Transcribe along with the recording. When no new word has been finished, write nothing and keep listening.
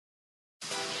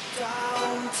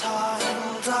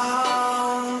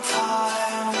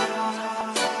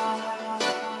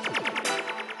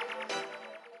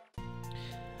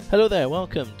Hello there,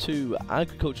 welcome to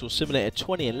Agricultural Simulator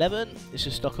 2011. This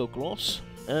is Stockoglaws.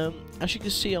 As you can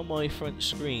see on my front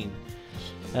screen,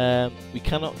 we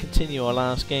cannot continue our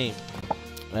last game.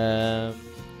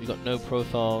 We've got no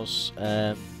profiles.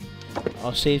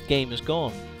 Our saved game is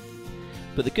gone.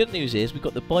 But the good news is we've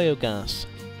got the Biogas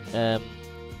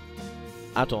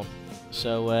add-on.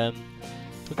 So we're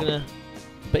going to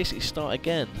basically start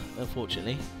again,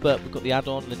 unfortunately. But we've got the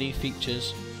add-on, the new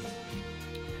features.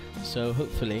 So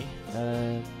hopefully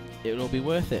it will all be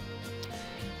worth it.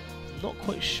 I'm not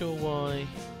quite sure why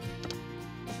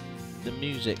the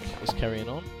music is carrying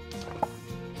on.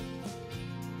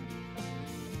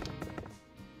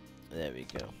 There we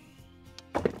go.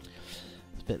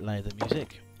 It's a bit louder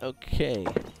music. Okay,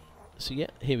 so yeah,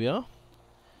 here we are.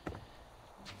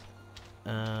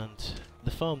 And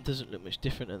the farm doesn't look much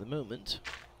different at the moment.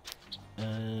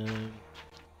 I'll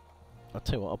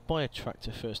tell you what, I'll buy a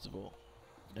tractor first of all.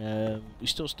 We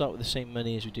still start with the same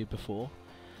money as we did before.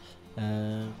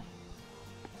 Yeah,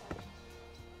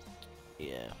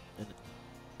 an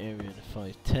area in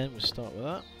 510, we'll start with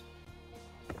that.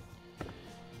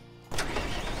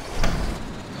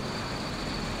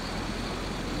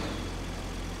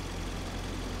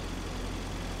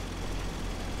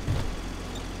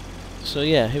 So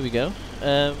yeah, here we go.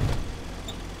 The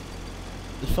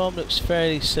farm looks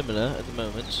fairly similar at the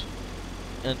moment.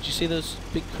 And do you see those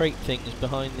big crate things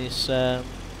behind this,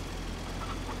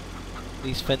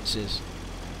 these fences?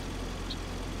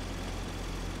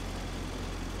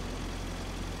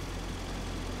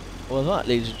 Well, that,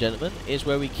 ladies and gentlemen, is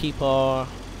where we keep our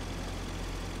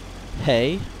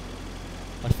hay,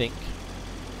 I think.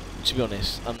 To be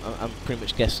honest, I'm pretty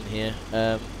much guessing here.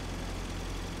 I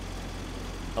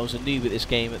was a noob at this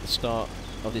game at the start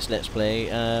of this Let's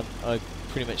Play. I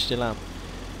pretty much still am.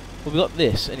 Well, we got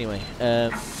this anyway,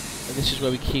 and this is where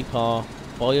we keep our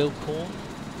bio corn.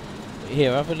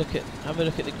 Here, have a look at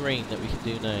the grain that we can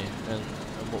do now, and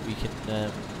what we can.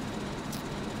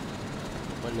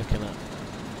 What am I looking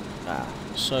at?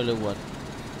 Solo 1.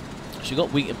 So you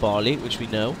got wheat and barley, which we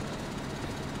know.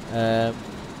 There's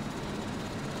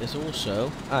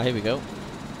also here we go.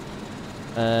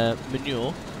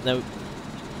 Manure. Now,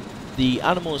 the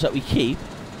animals that we keep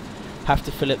have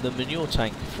to fill up the manure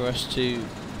tank for us to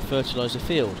fertilise the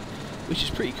field, which is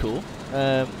pretty cool,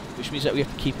 which means that we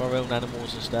have to keep our own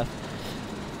animals and stuff,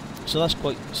 so that's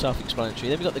quite self-explanatory.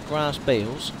 Then we've got the grass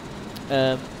bales.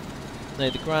 Now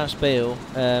the grass bale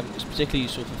is particularly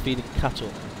useful for feeding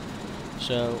cattle,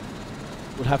 so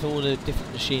we'll have all the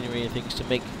different machinery and things to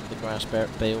make the grass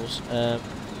bales, and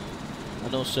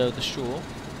also the straw.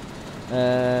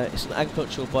 It's an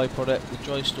agricultural byproduct. The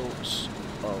dry stalks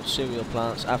of cereal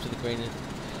plants after the graining,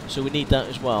 so we need that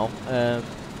as well.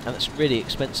 And it's really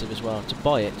expensive as well. To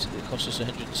buy it, it costs us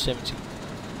 170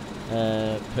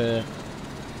 per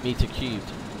meter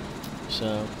cubed.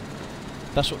 So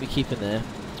that's what we keep in there.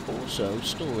 Also,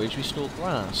 storage. We store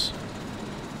grass.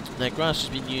 Now, grass has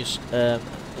been used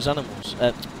as animals,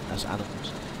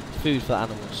 food for the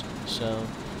animals. So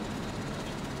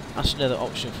that's another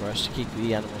option for us to keep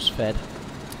the animals fed.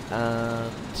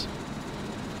 And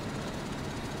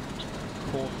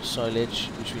corn silage,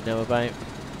 which we know about.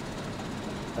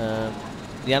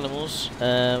 The animals,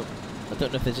 I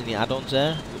don't know if there's any add-ons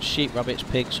there, but sheep, rabbits,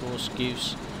 pigs, horse,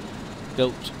 goose,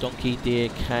 goat, donkey, deer,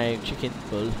 cow, chicken,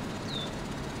 bull.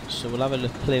 So we'll have a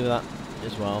look, play with that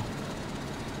as well.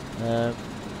 So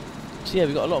yeah,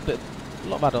 we've got a lot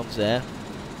of add-ons there.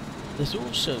 There's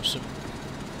also some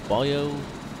bio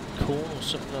corn or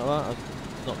something like that. I'm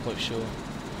not quite sure.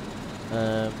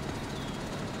 I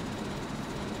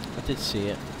did see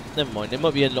it. Never mind, there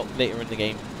might be a lot later in the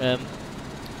game.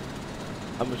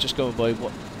 I'm just going by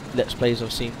what Let's Plays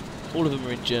I've seen. All of them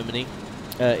are in German,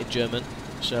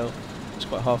 so it's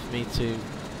quite hard for me to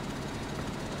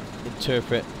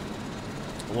interpret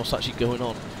what's actually going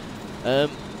on.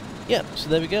 Yeah, so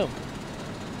there we go.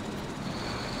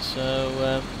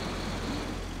 So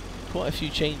quite a few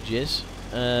changes,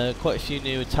 quite a few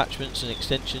new attachments and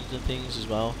extensions and things as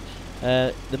well.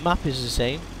 The map is the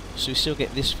same, so we still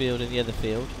get this field and the other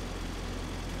field.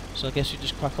 So I guess we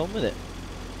just crack on with it.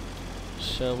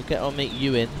 So we'll get our mate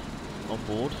Ewan on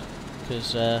board,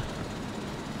 because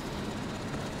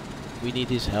we need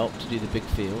his help to do the big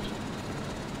field.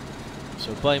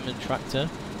 So Bowman tractor,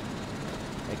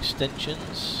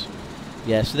 extensions.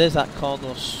 Yeah, so there's that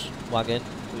Cargos wagon,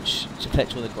 which to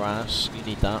collect all the grass, you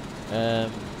need that.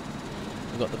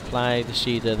 We've got the plough, the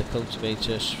seeder, the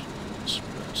cultivator,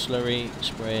 slurry,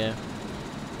 sprayer,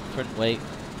 front weight.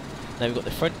 Now we've got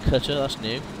the front cutter, that's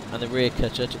new, and the rear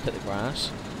cutter to cut the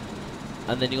grass.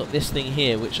 And then you've got this thing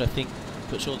here, which I think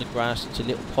puts all the grass into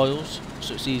little piles,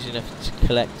 so it's easy enough to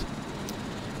collect.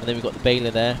 And then we've got the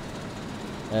baler there,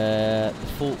 the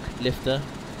fork lifter,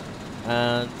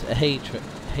 and a hay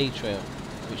trail,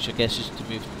 which I guess is to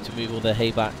move all the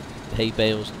hay back, the hay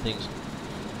bales and things.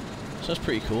 So that's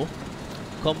pretty cool.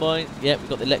 Combine, yeah, we've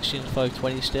got the Lexion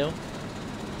 520 still.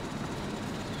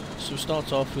 So we'll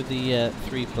start off with the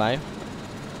 3 plough.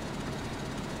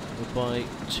 We'll buy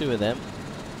 2 of them.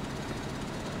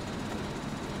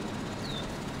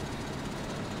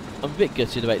 I'm a bit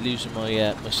gutted about losing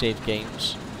my my saved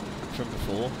games from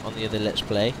before on the other Let's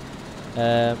Play,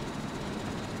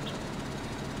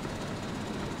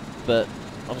 but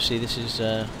obviously this is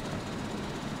going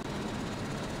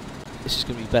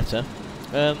to be better.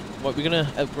 Right, we're going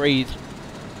to upgrade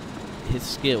his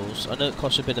skills. I know it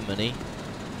costs a bit of money,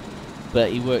 but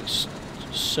he works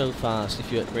so fast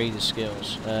if you upgrade his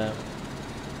skills. I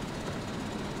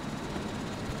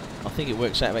think it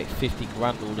works out about 50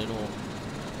 grand all in all.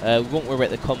 We won't worry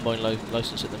about the combine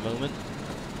license at the moment.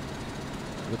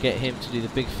 We'll get him to do the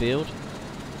big field.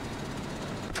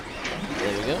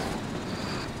 There we go.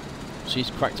 So he's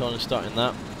cracked on and starting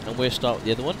that, and we'll start with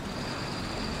the other one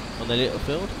on the little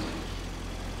field.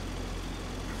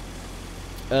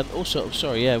 Also,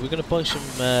 sorry, yeah, we're going to buy some.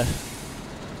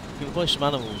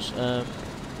 Animals.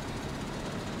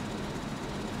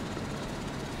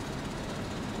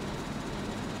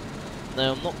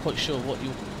 Now I'm not quite sure what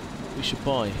we should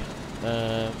buy.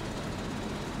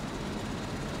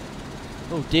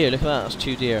 Oh dear, look at that, that's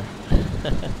 2 deer.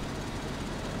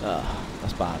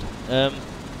 That's bad.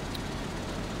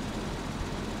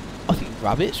 I think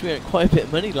rabbits, we earned quite a bit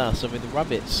of money last time with the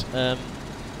rabbits. I'll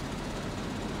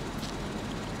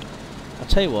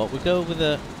tell you what, we'll go with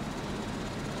a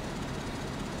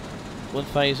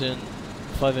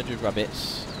 1,500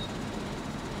 rabbits.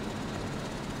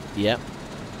 Yep.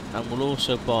 And we'll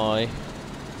also buy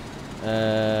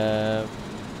we'll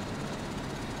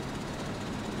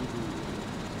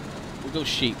go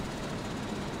sheep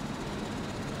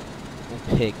or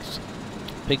pigs.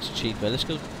 Pigs are cheaper. Let's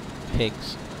go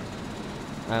pigs,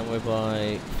 and we'll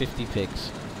buy 50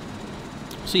 pigs.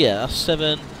 So yeah, that's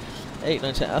 7, 8,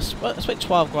 9, 10. That's about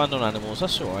 12 grand on animals.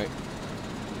 That's all right.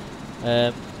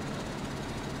 Now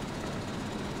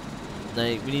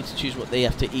we need to choose what they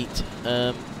have to eat.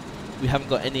 We haven't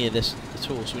got any of this at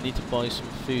all, so we need to buy some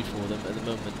food for them at the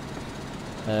moment.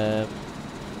 We'll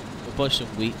buy some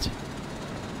wheat.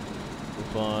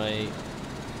 We'll buy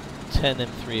 10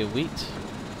 M3 of wheat.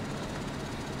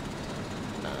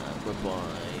 We'll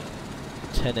buy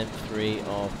 10 M3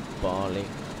 of barley.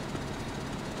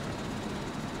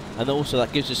 And also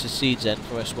that gives us the seeds then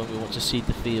for us when we want to seed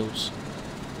the fields.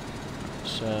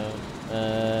 So,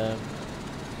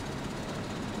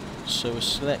 so we'll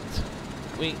select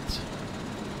wheat.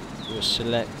 We'll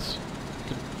select.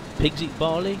 Can pigs eat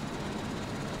barley?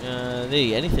 They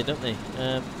eat anything, don't they?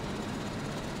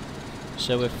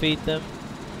 So we'll feed them.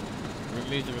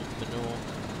 Remove the manure.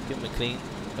 Give them a clean.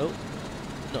 Oh,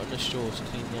 not enough straw to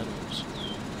clean the animals.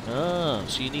 Ah,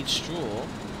 so you need straw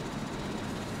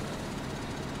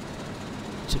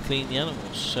to clean the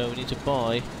animals. So we need to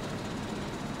buy.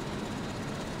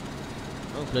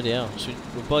 Oh bloody hell! So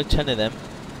we'll buy 10 of them.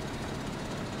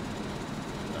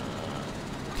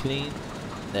 Clean.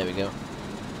 There we go.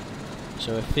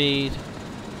 So a feed.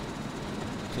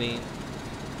 Clean.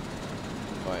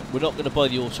 Alright, we're not going to buy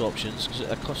the auto options because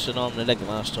it cost an arm and a leg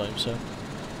last time, so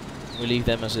we'll leave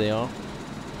them as they are.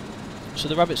 So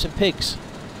the rabbits and pigs.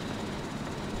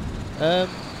 I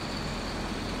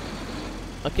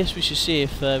guess we should see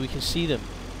if we can see them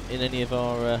in any of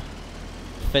our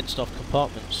fenced off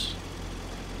compartments.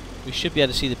 We should be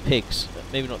able to see the pigs,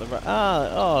 maybe not the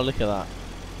oh, look at that.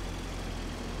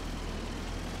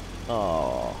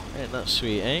 Oh, ain't that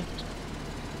sweet, eh?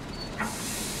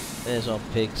 There's our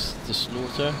pigs to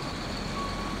slaughter.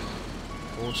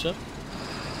 Awesome.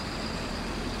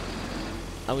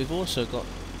 And we've also got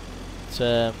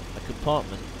a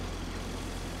compartment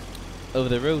over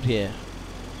the road here.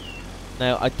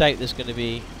 Now, I doubt there's going to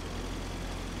be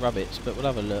rabbits, but we'll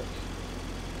have a look.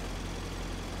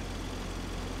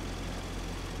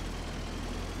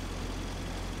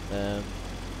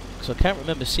 Because I can't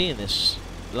remember seeing this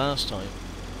last time.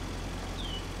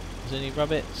 Is there any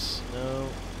rabbits? No.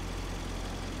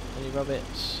 Any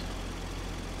rabbits?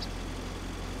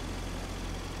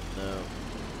 No.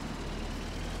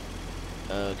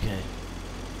 Okay.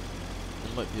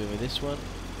 It might be over this one.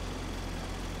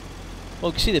 Well,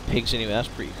 you can see the pigs anyway, that's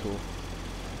pretty cool.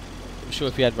 I'm sure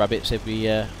if we had rabbits, they'd be,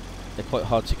 they're quite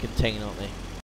hard to contain, aren't they?